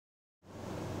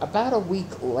About a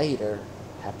week later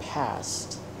had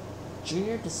passed.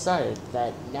 Junior decided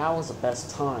that now was the best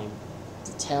time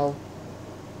to tell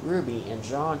Ruby and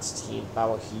John's team about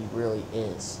what he really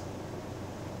is.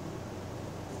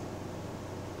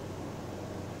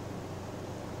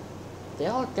 They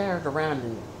all gathered around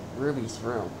in Ruby's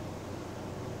room.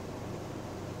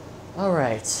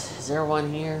 Alright, is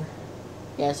everyone here?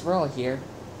 Yes, we're all here.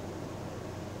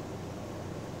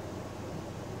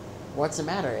 What's the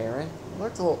matter, Aaron?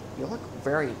 You look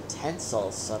very intense all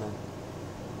of a sudden.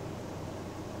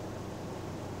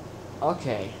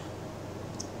 Okay.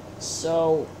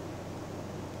 So...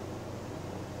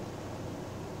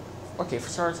 Okay, for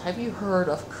starters, have you heard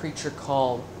of a creature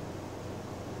called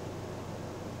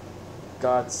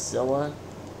Godzilla?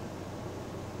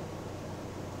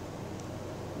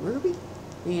 Ruby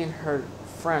and her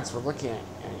friends were looking at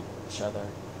each other.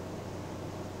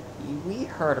 We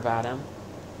heard about him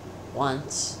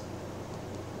once.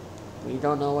 We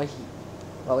don't know what he...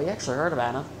 Well, we actually heard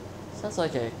about him. Sounds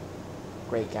like a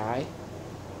great guy.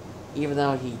 Even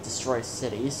though he destroys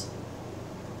cities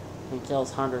and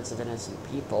kills hundreds of innocent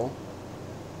people.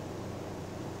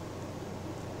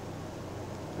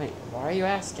 Wait, why are you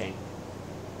asking?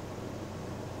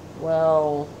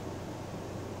 Well...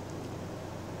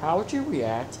 How would you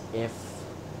react if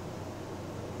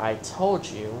I told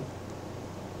you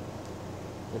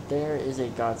that there is a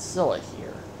Godzilla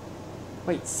here?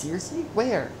 Wait, seriously?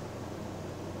 Where?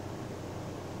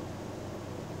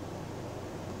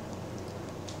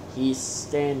 He's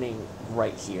standing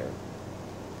right here.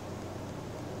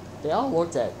 They all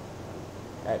looked at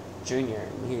Junior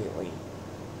immediately.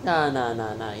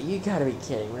 No, you gotta be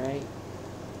kidding, right?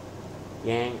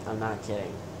 Yang, I'm not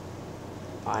kidding.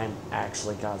 I'm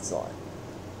actually Godzilla.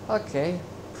 Okay,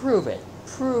 prove it.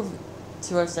 Prove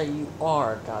to us that you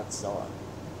are Godzilla.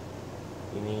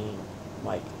 You mean,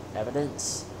 like,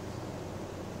 evidence?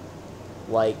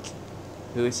 Like,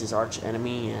 who is his arch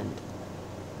enemy and...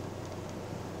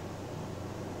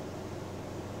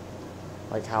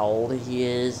 like how old he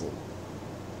is and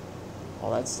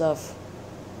all that stuff?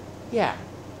 Yeah.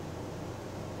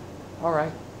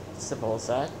 Alright, simple as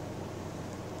that.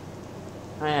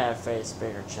 I have faced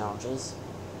bigger challenges.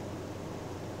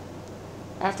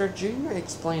 After Junior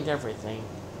explained everything,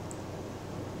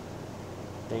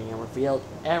 and revealed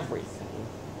everything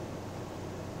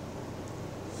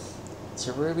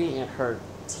to Ruby and her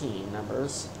team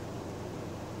members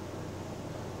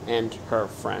and her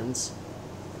friends,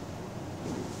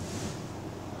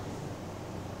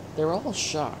 they were all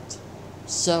shocked.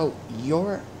 So,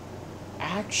 you're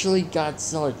actually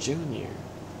Godzilla Jr.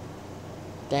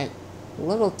 That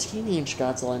little teenage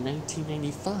Godzilla in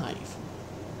 1995.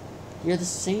 You're the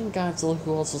same Godzilla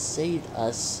who also saved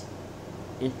us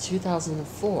in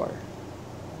 2004.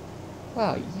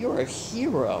 Wow, you're a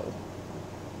hero.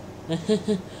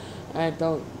 I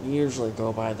don't usually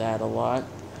go by that a lot.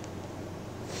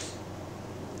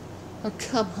 Oh,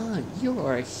 come on, you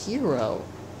are a hero.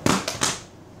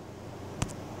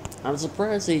 I'm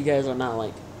surprised that you guys are not,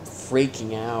 like,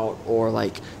 freaking out or,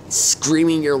 like,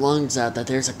 screaming your lungs out that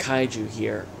there's a kaiju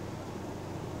here.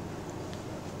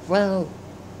 Well,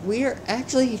 we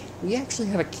actually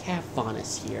have a cat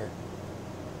faunus here.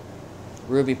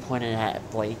 Ruby pointed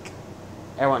at Blake.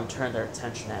 Everyone turned their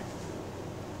attention at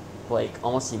Blake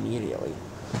almost immediately.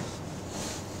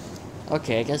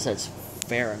 Okay, I guess that's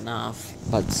fair enough,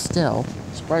 but still,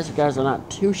 surprised you guys are not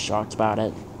too shocked about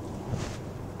it.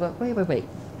 But wait.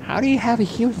 How do you have a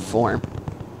human form?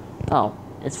 Oh,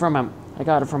 it's from I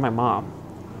got it from my mom.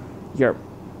 Your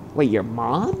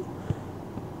mom?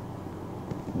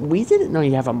 We didn't know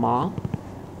you have a mom.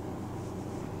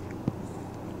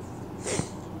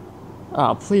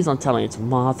 Oh, please don't tell me it's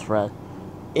Mothra.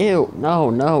 Ew,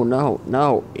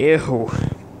 no, ew.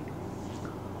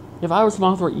 If I was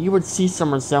Mothra, you would see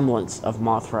some resemblance of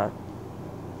Mothra.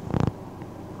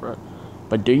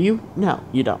 But do you? No,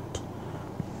 you don't.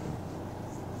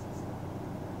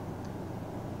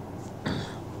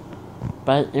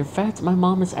 But in fact, my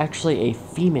mom is actually a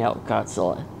female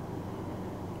Godzilla.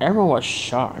 Everyone was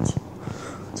shocked.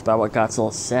 It's about what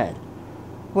Godzilla said.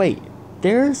 Wait,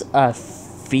 there's a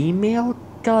female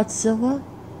Godzilla?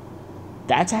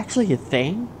 That's actually a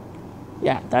thing?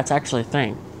 Yeah, that's actually a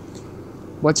thing.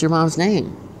 What's your mom's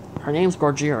name? Her name's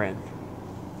Gorgirin.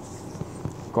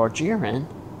 Gorgirin?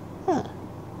 Huh.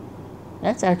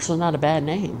 That's actually not a bad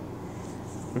name.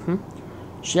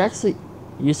 She actually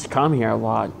used to come here a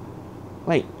lot.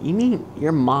 Wait, you mean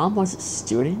your mom was a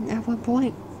student at one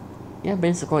point? Yeah,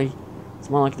 basically,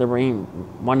 it's more like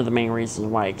one of the main reasons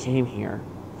why I came here.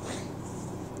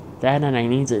 That and I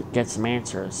need to get some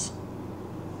answers.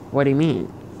 What do you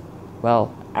mean?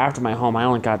 Well, after my home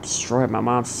island got destroyed, my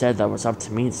mom said that it was up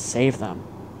to me to save them.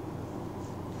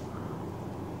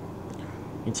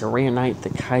 And to reunite the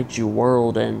kaiju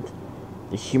world and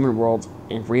the human world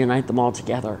and reunite them all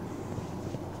together.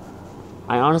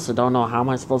 I honestly don't know how am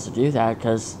I supposed to do that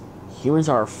because humans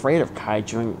are afraid of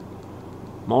kaiju and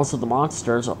most of the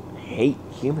monsters hate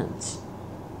humans.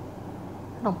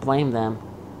 I don't blame them.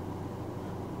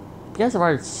 Because of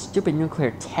our stupid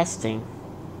nuclear testing,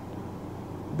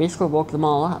 basically woke them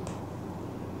all up.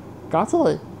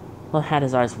 Godzilla had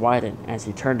his eyes widen as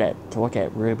he turned to look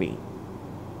at Ruby.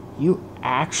 You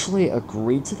actually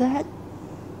agreed to that?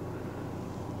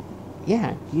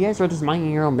 Yeah, you guys were just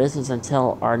minding your own business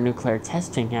until our nuclear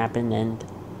testing happened and,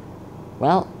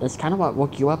 well, that's kind of what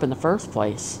woke you up in the first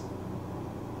place.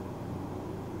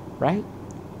 Right?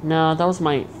 No, that was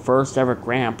my first ever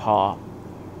grandpa.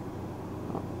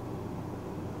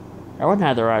 Everyone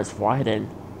had their eyes widened.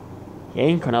 He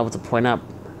ain't able to point up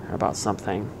about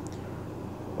something.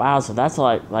 Wow, so that's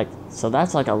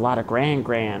like a lot of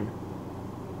grand.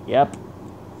 Yep.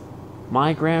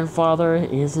 My grandfather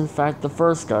is in fact the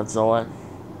first Godzilla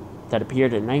that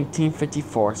appeared in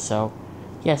 1954, so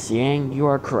yes, Yang, you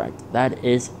are correct. That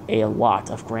is a lot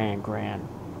of grand.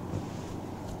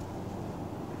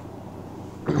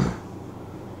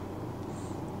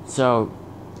 So,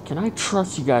 can I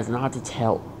trust you guys not to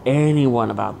tell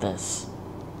anyone about this?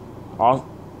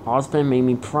 Osmond made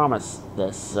me promise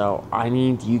this, so I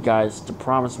need you guys to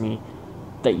promise me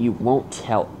that you won't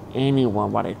tell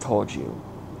anyone what I told you.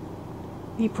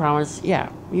 We promise,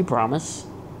 yeah, we promise.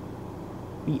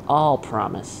 We all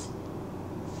promise.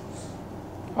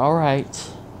 Alright.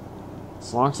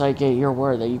 As long as I get your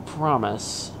word that you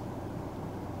promise,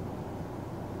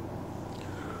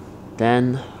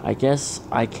 then I guess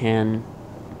I can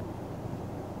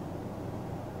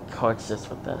coexist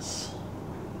with this.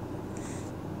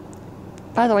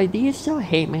 By the way, do you still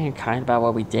hate mankind about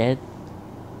what we did?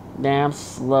 Nah, I'm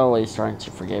slowly starting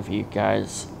to forgive you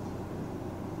guys.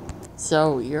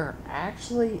 So, you're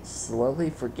actually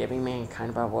slowly forgiving mankind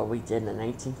about what we did in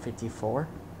 1954?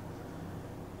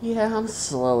 Yeah, I'm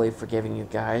slowly forgiving you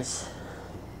guys.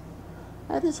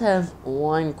 I just have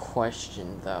one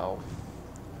question, though.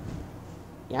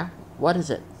 Yeah? What is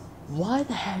it? Why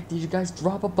the heck did you guys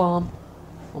drop a bomb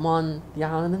on the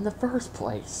island in the first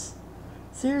place?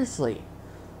 Seriously.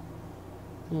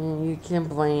 You can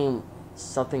blame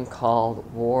something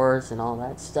called wars and all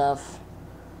that stuff.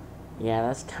 Yeah,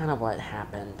 that's kind of what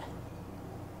happened.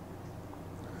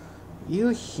 You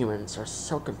humans are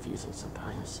so confusing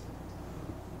sometimes.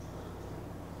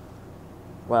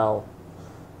 Well,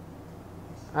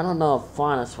 I don't know if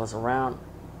Faunus was around.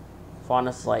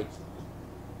 Faunus,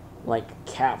 like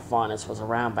Cat Faunus was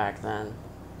around back then.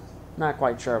 Not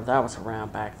quite sure if that was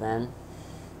around back then.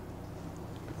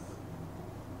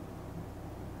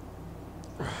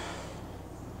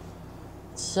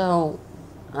 So,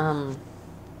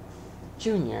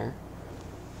 Junior,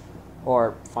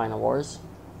 or Final Wars,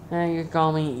 you can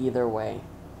call me either way.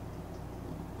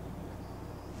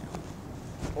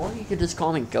 Or you could just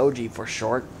call me Goji for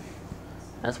short.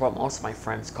 That's what most of my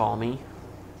friends call me.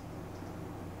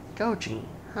 Goji,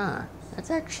 huh? That's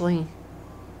actually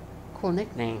a cool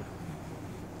nickname.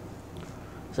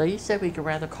 So you said we could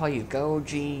rather call you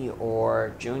Goji,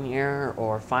 or Junior,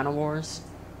 or Final Wars?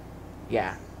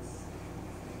 Yeah.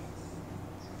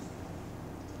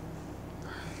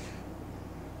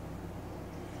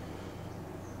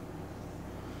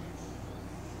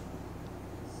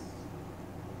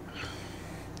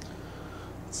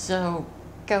 So,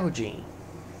 Goji.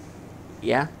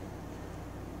 Yeah?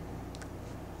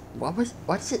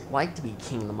 What's it like to be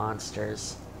King of the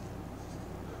Monsters?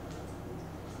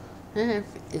 It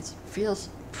feels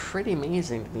pretty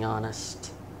amazing, to be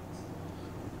honest.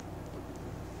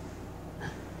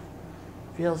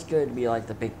 Feels good to be like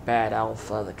the big bad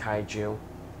alpha of the kaiju.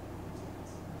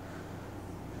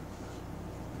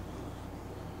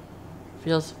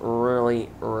 Feels really,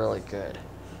 really good.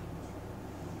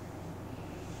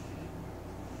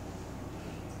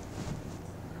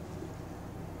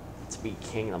 Be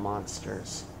king of the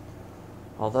monsters.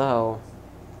 Although,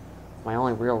 my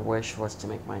only real wish was to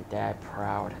make my dad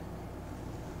proud.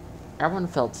 Everyone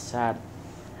felt sad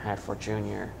for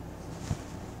Junior.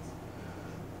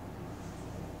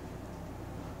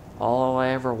 All I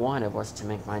ever wanted was to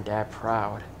make my dad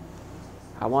proud.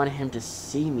 I wanted him to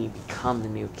see me become the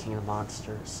new king of the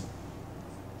monsters.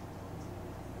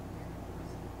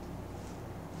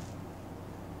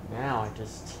 Now I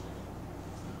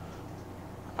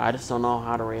just don't know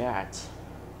how to react.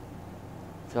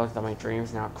 I feel like that my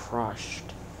dream's now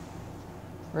crushed.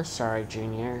 We're sorry,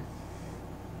 Junior.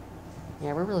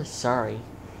 Yeah, we're really sorry.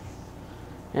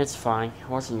 It's fine. It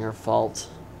wasn't your fault.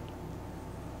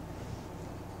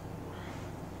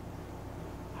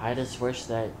 I just wish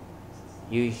that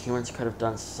you humans could have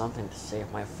done something to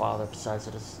save my father besides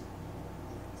just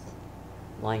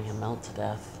letting him melt to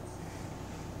death.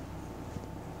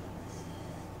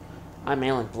 I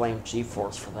mainly blame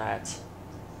G-Force for that.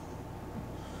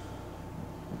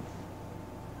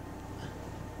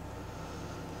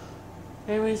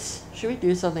 Anyways, should we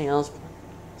do something else?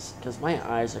 Because my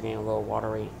eyes are getting a little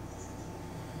watery.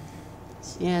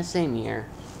 Yeah, same here.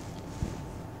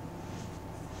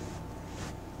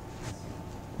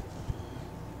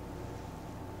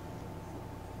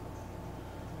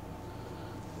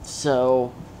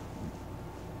 So,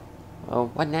 well,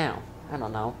 what now? I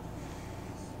don't know.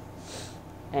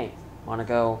 Hey, wanna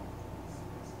go,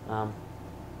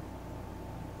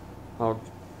 well,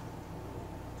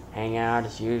 hang out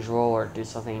as usual or do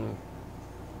something,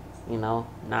 you know,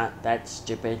 not that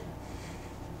stupid?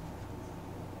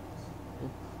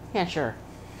 Yeah, sure.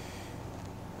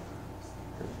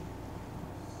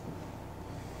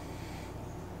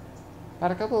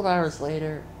 About a couple of hours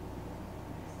later,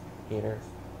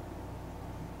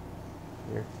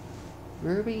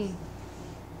 Ruby,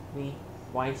 me,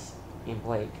 Weiss, and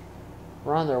Blake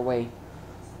were on their way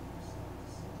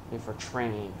for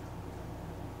training.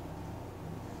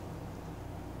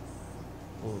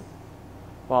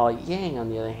 While Yang, on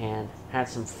the other hand, had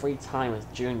some free time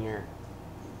with Junior.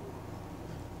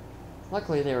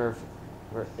 Luckily,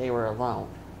 they were alone.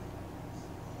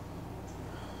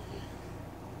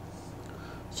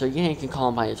 So Yang can call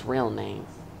him by his real name.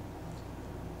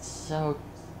 So,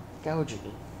 Goji.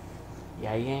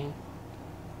 Yeah, Yang?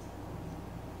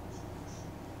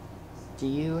 Do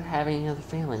you have any other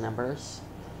family members?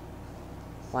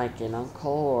 Like an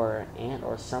uncle or an aunt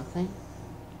or something?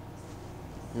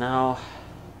 No.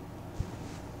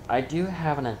 I do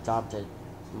have an adopted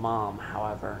mom,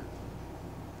 however.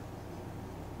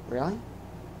 Really?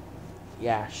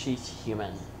 Yeah, she's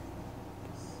human.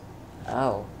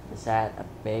 Oh, is that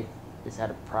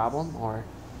a problem, or?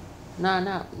 No,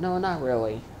 not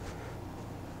really.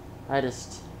 I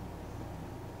just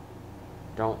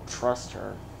don't trust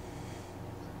her.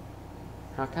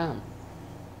 How come?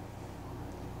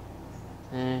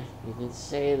 You can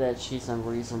say that she's the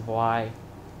reason why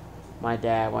my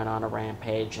dad went on a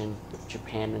rampage in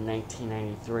Japan in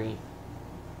 1993.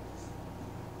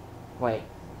 Wait,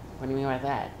 what do you mean by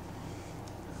that?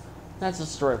 That's a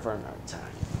story for another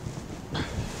time.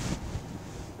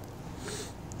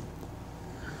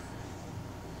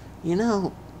 You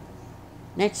know,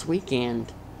 next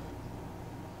weekend,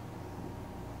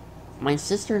 my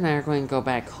sister and I are going to go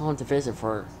back home to visit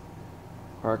for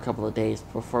a couple of days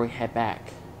before we head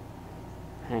back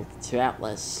to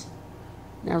Atlas.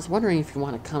 And I was wondering if you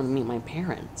want to come to meet my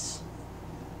parents.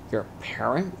 Your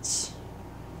parents?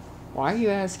 Why are you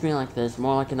asking me like this?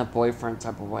 More like in a boyfriend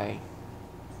type of way.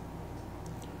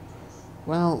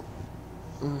 Well,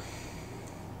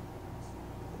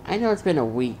 I know it's been a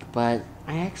week, but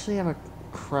I actually have a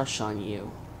crush on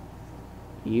you.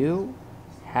 You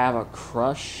have a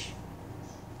crush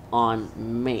on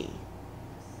me.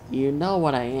 You know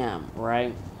what I am,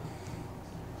 right?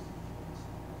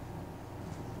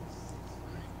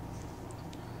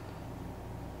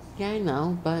 Yeah, I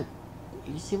know, but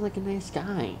you seem like a nice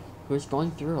guy who's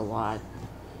going through a lot.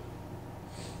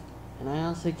 And I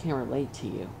honestly can't relate to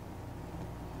you.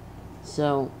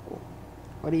 So,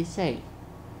 what do you say?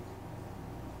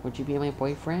 Would you be my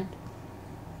boyfriend?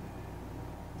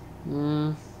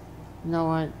 You know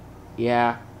what?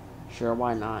 Yeah, sure,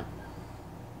 why not?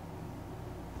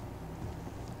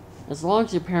 As long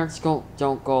as your parents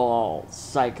don't go all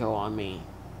psycho on me.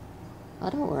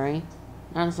 Oh, don't worry.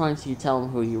 Not as long as you tell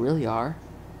them who you really are.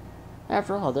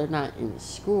 After all, they're not in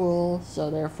school, so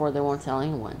therefore they won't tell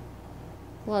anyone.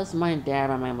 Plus, my dad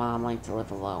and my mom like to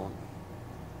live alone.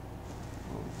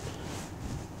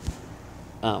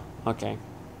 Oh, okay.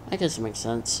 I guess it makes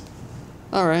sense.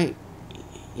 Alright,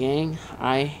 Yang,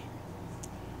 I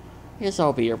guess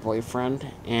I'll be your boyfriend,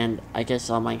 and I guess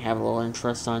I might have a little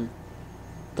interest on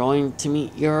going to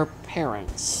meet your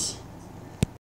parents.